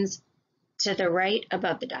drains to the right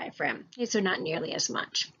above the diaphragm, okay, so not nearly as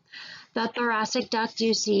much. The thoracic duct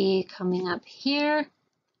you see coming up here,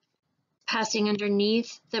 passing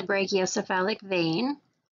underneath the brachiocephalic vein,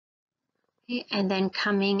 okay, and then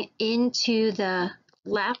coming into the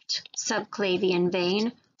left subclavian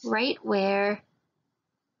vein, right where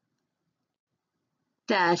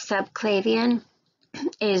the subclavian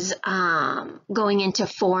is going in to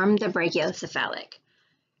form the brachiocephalic.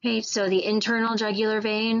 Okay, so the internal jugular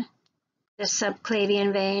vein, the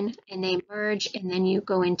subclavian vein, and they merge, and then you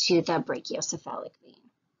go into the brachiocephalic vein.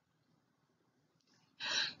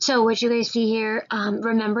 So what you guys see here,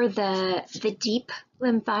 remember the deep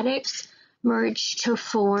lymphatics merge to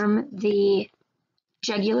form the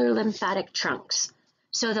jugular lymphatic trunks.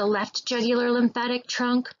 So the left jugular lymphatic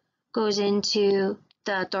trunk goes into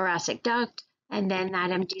the thoracic duct, and then that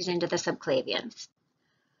empties into the subclavian.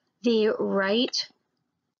 The right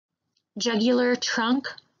jugular trunk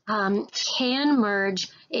can merge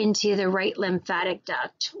into the right lymphatic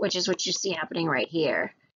duct, which is what you see happening right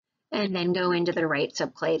here, and then go into the right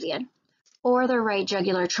subclavian. Or the right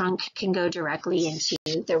jugular trunk can go directly into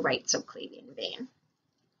the right subclavian vein.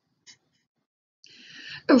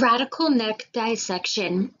 Radical neck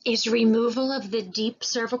dissection is removal of the deep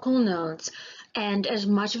cervical nodes and as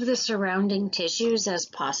much of the surrounding tissues as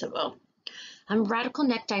possible. Radical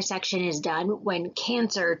neck dissection is done when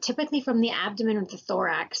cancer, typically from the abdomen or the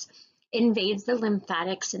thorax, invades the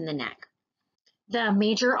lymphatics in the neck. The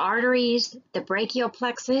major arteries, the brachial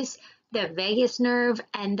plexus, the vagus nerve,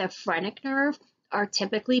 and the phrenic nerve are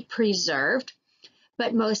typically preserved,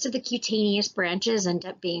 but most of the cutaneous branches end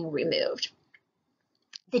up being removed.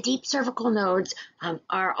 The deep cervical nodes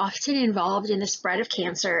are often involved in the spread of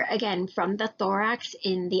cancer, again, from the thorax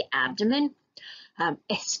in the abdomen,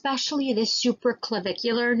 especially the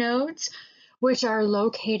supraclavicular nodes, which are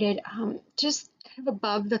located just kind of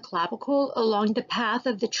above the clavicle along the path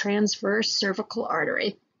of the transverse cervical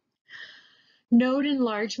artery. Node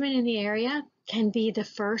enlargement in the area can be the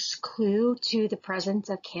first clue to the presence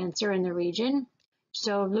of cancer in the region.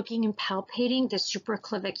 So looking and palpating the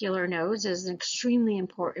supraclavicular nodes is an extremely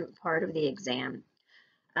important part of the exam.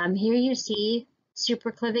 Here you see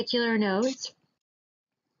supraclavicular nodes,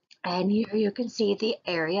 and here you can see the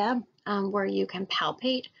area where you can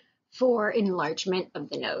palpate for enlargement of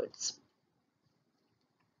the nodes.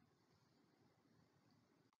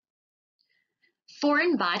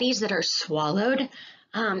 Foreign bodies that are swallowed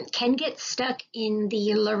can get stuck in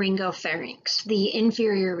the laryngopharynx, the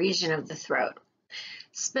inferior region of the throat.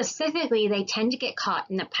 Specifically, they tend to get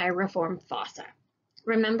caught in the piriform fossa.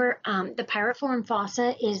 Remember, the piriform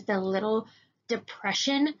fossa is the little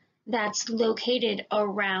depression that's located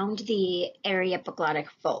around the aryepiglottic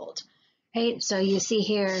fold, right? So you see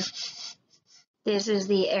here, this is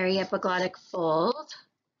the aryepiglottic fold,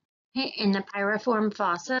 okay? In the piriform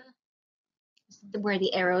fossa, where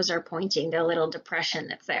the arrows are pointing, the little depression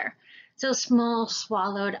that's there. So small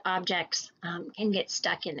swallowed objects can get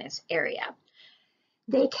stuck in this area.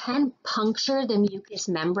 They can puncture the mucous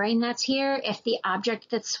membrane that's here if the object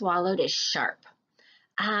that's swallowed is sharp.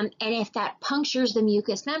 And if that punctures the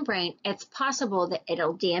mucous membrane, it's possible that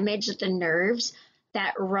it'll damage the nerves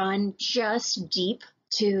that run just deep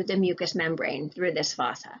to the mucous membrane through this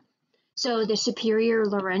fossa. So the superior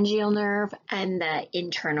laryngeal nerve and the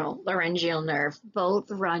internal laryngeal nerve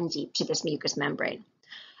both run deep to this mucous membrane.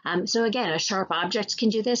 So again, a sharp object can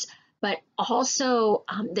do this, but also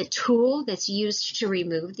the tool that's used to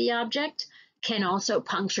remove the object can also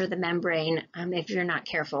puncture the membrane if you're not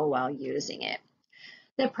careful while using it.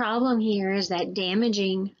 The problem here is that damage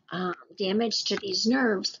to these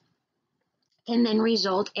nerves can then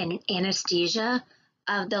result in anesthesia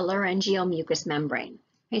of the laryngeal mucous membrane.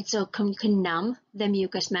 Right? So you can numb the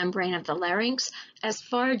mucous membrane of the larynx as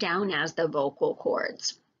far down as the vocal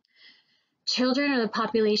cords. Children are the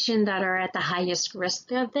population that are at the highest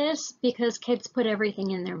risk of this because kids put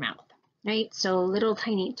everything in their mouth, right? So little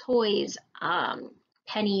tiny toys,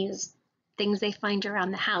 pennies, things they find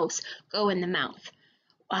around the house go in the mouth.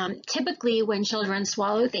 Typically, when children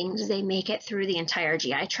swallow things, they make it through the entire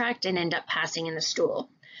GI tract and end up passing in the stool.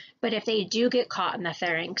 But if they do get caught in the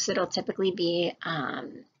pharynx, it'll typically be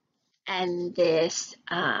in this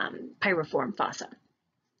piriform fossa.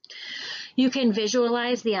 You can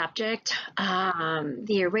visualize the object.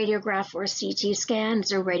 The radiograph or CT scan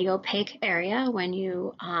is a radiopaque area when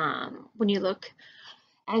you look,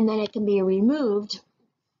 and then it can be removed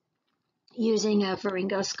using a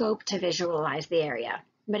pharyngoscope to visualize the area.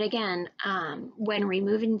 But again, when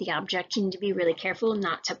removing the object, you need to be really careful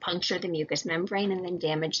not to puncture the mucous membrane and then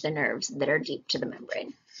damage the nerves that are deep to the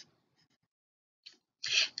membrane.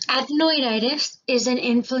 Adenoiditis is an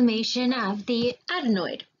inflammation of the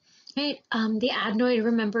adenoid. Right? The adenoid,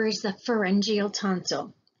 remember, is the pharyngeal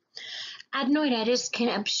tonsil. Adenoiditis can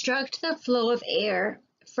obstruct the flow of air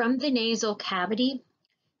from the nasal cavity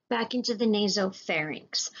back into the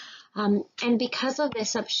nasopharynx. And because of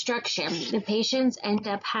this obstruction, the patients end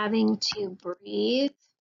up having to breathe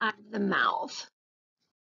out of the mouth.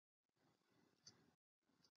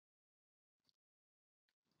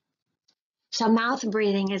 So mouth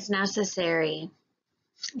breathing is necessary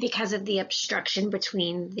because of the obstruction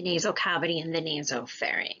between the nasal cavity and the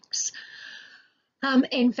nasopharynx.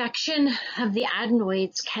 Infection of the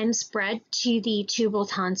adenoids can spread to the tubal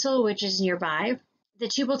tonsil, which is nearby. The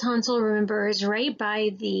tubal tonsil, remember, is right by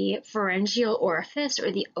the pharyngeal orifice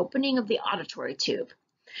or the opening of the auditory tube.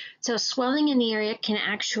 So swelling in the area can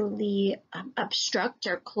actually obstruct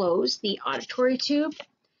or close the auditory tube,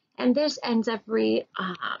 and this ends up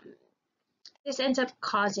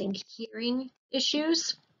causing hearing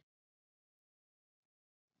issues,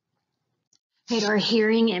 right, or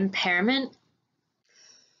hearing impairment.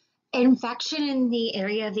 Infection in the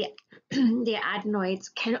area of the adenoids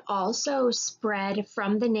can also spread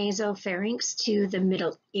from the nasopharynx to the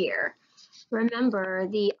middle ear. Remember,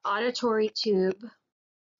 the auditory tube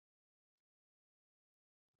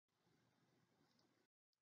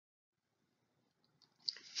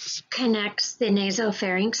connects the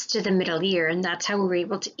nasopharynx to the middle ear, and that's how we're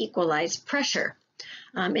able to equalize pressure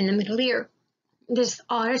in the middle ear. This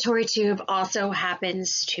auditory tube also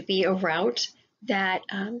happens to be a route that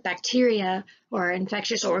bacteria or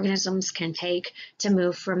infectious organisms can take to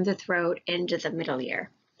move from the throat into the middle ear.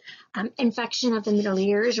 Infection of the middle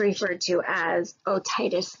ear is referred to as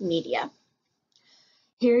otitis media.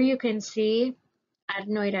 Here you can see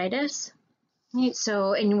adenoiditis.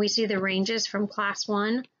 So, and we see the ranges from class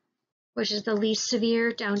 1, which is the least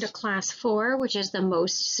severe, down to class 4, which is the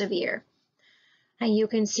most severe. And you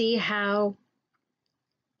can see how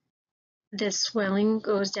this swelling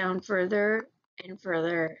goes down further and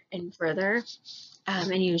further and further.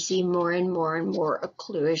 And you see more and more and more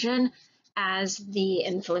occlusion as the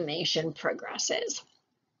inflammation progresses.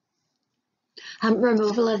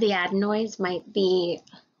 Removal of the adenoids might be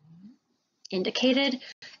indicated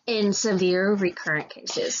in severe recurrent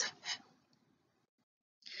cases.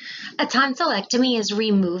 A tonsillectomy is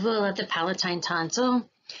removal of the palatine tonsil.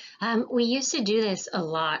 We used to do this a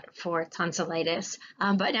lot for tonsillitis,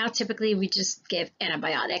 but now typically we just give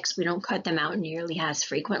antibiotics. We don't cut them out nearly as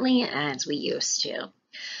frequently as we used to.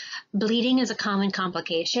 Bleeding is a common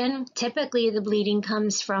complication. Typically the bleeding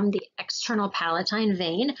comes from the external palatine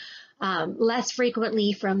vein, less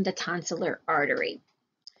frequently from the tonsillar artery.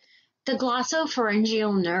 The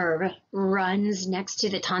glossopharyngeal nerve runs next to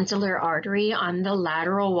the tonsillar artery on the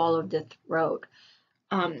lateral wall of the throat.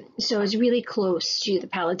 So it's really close to the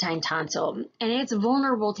palatine tonsil, and it's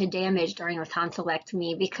vulnerable to damage during a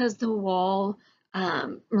tonsillectomy because the wall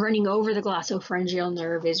running over the glossopharyngeal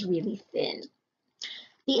nerve is really thin.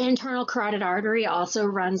 The internal carotid artery also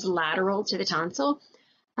runs lateral to the tonsil.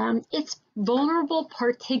 It's vulnerable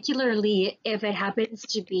particularly if it happens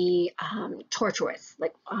to be tortuous,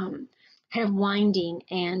 like kind of winding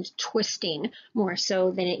and twisting more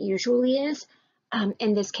so than it usually is.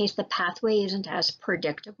 In this case, the pathway isn't as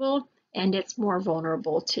predictable and it's more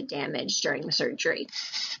vulnerable to damage during the surgery.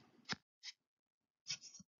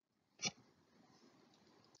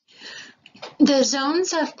 The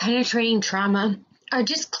zones of penetrating trauma are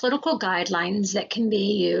just clinical guidelines that can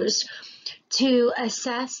be used to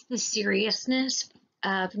assess the seriousness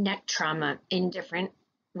of neck trauma in different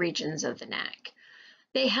regions of the neck.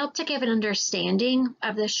 They help to give an understanding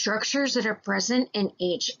of the structures that are present in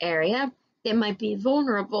each area that might be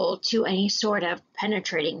vulnerable to any sort of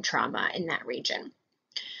penetrating trauma in that region.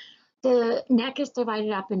 The neck is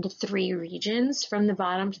divided up into 3 regions from the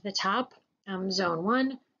bottom to the top, zone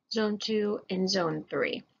 1, zone 2, and zone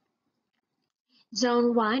 3.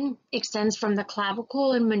 Zone 1 extends from the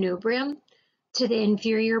clavicle and manubrium to the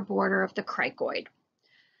inferior border of the cricoid.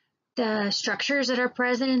 The structures that are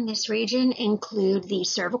present in this region include the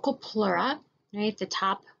cervical pleura, right, the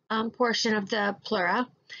top portion of the pleura,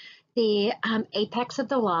 the apex of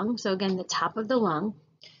the lung, so again, the top of the lung,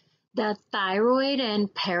 the thyroid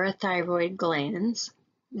and parathyroid glands,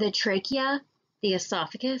 the trachea, the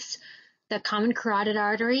esophagus, the common carotid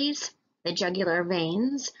arteries, the jugular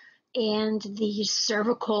veins, and the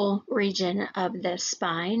cervical region of the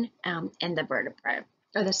spine and the vertebrae,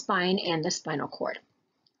 or the spine and the spinal cord.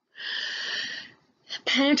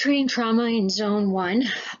 Penetrating trauma in zone 1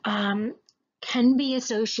 can be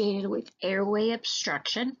associated with airway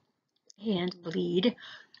obstruction and bleed.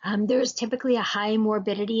 There's typically a high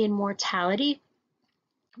morbidity and mortality.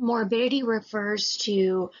 Morbidity refers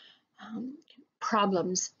to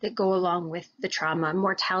problems that go along with the trauma.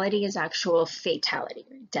 Mortality is actual fatality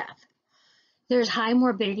or death. There's high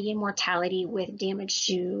morbidity and mortality with damage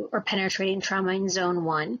to or penetrating trauma in zone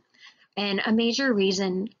 1. And a major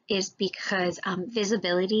reason is because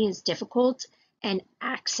visibility is difficult and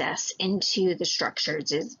access into the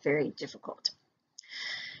structures is very difficult.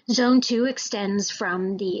 Zone 2 extends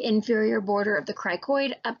from the inferior border of the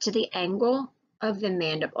cricoid up to the angle of the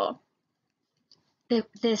mandible.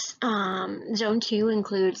 This zone 2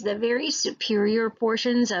 includes the very superior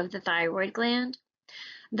portions of the thyroid gland,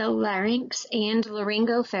 the larynx and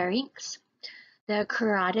laryngopharynx, the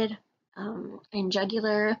carotid and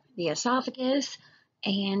jugular, the esophagus,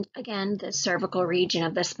 and again, the cervical region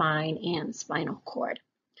of the spine and spinal cord.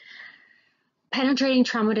 Penetrating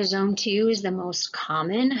trauma to zone 2 is the most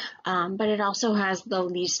common, but it also has the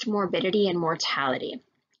least morbidity and mortality.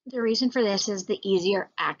 The reason for this is the easier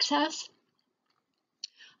access.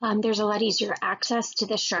 There's a lot easier access to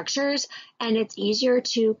the structures, and it's easier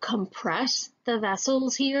to compress the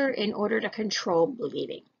vessels here in order to control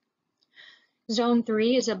bleeding. Zone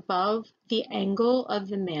 3 is above the angle of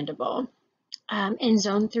the mandible. In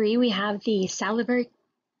zone 3, we have the salivary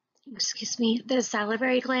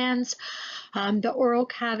glands, the oral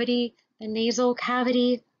cavity, the nasal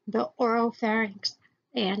cavity, the oropharynx,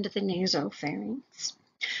 and the nasopharynx.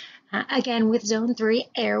 Again, with zone 3,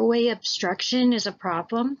 airway obstruction is a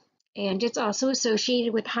problem, and it's also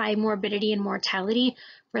associated with high morbidity and mortality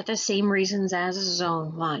for the same reasons as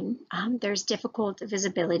zone 1. There's difficult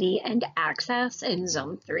visibility and access in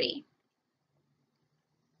zone 3.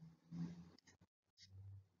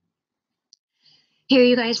 Here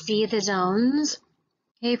you guys see the zones,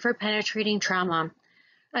 okay, for penetrating trauma.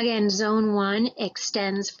 Again, zone 1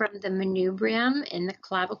 extends from the manubrium in the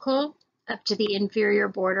clavicle up to the inferior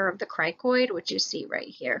border of the cricoid, which you see right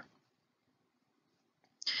here.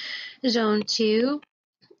 Zone 2,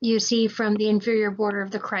 you see from the inferior border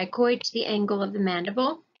of the cricoid to the angle of the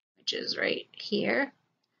mandible, which is right here.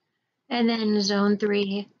 And then zone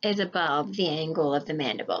 3 is above the angle of the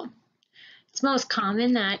mandible. It's most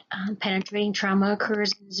common that penetrating trauma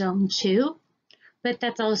occurs in zone 2, but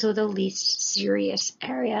that's also the least serious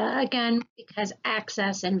area, again, because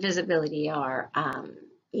access and visibility are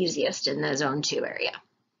easiest in the zone 2 area.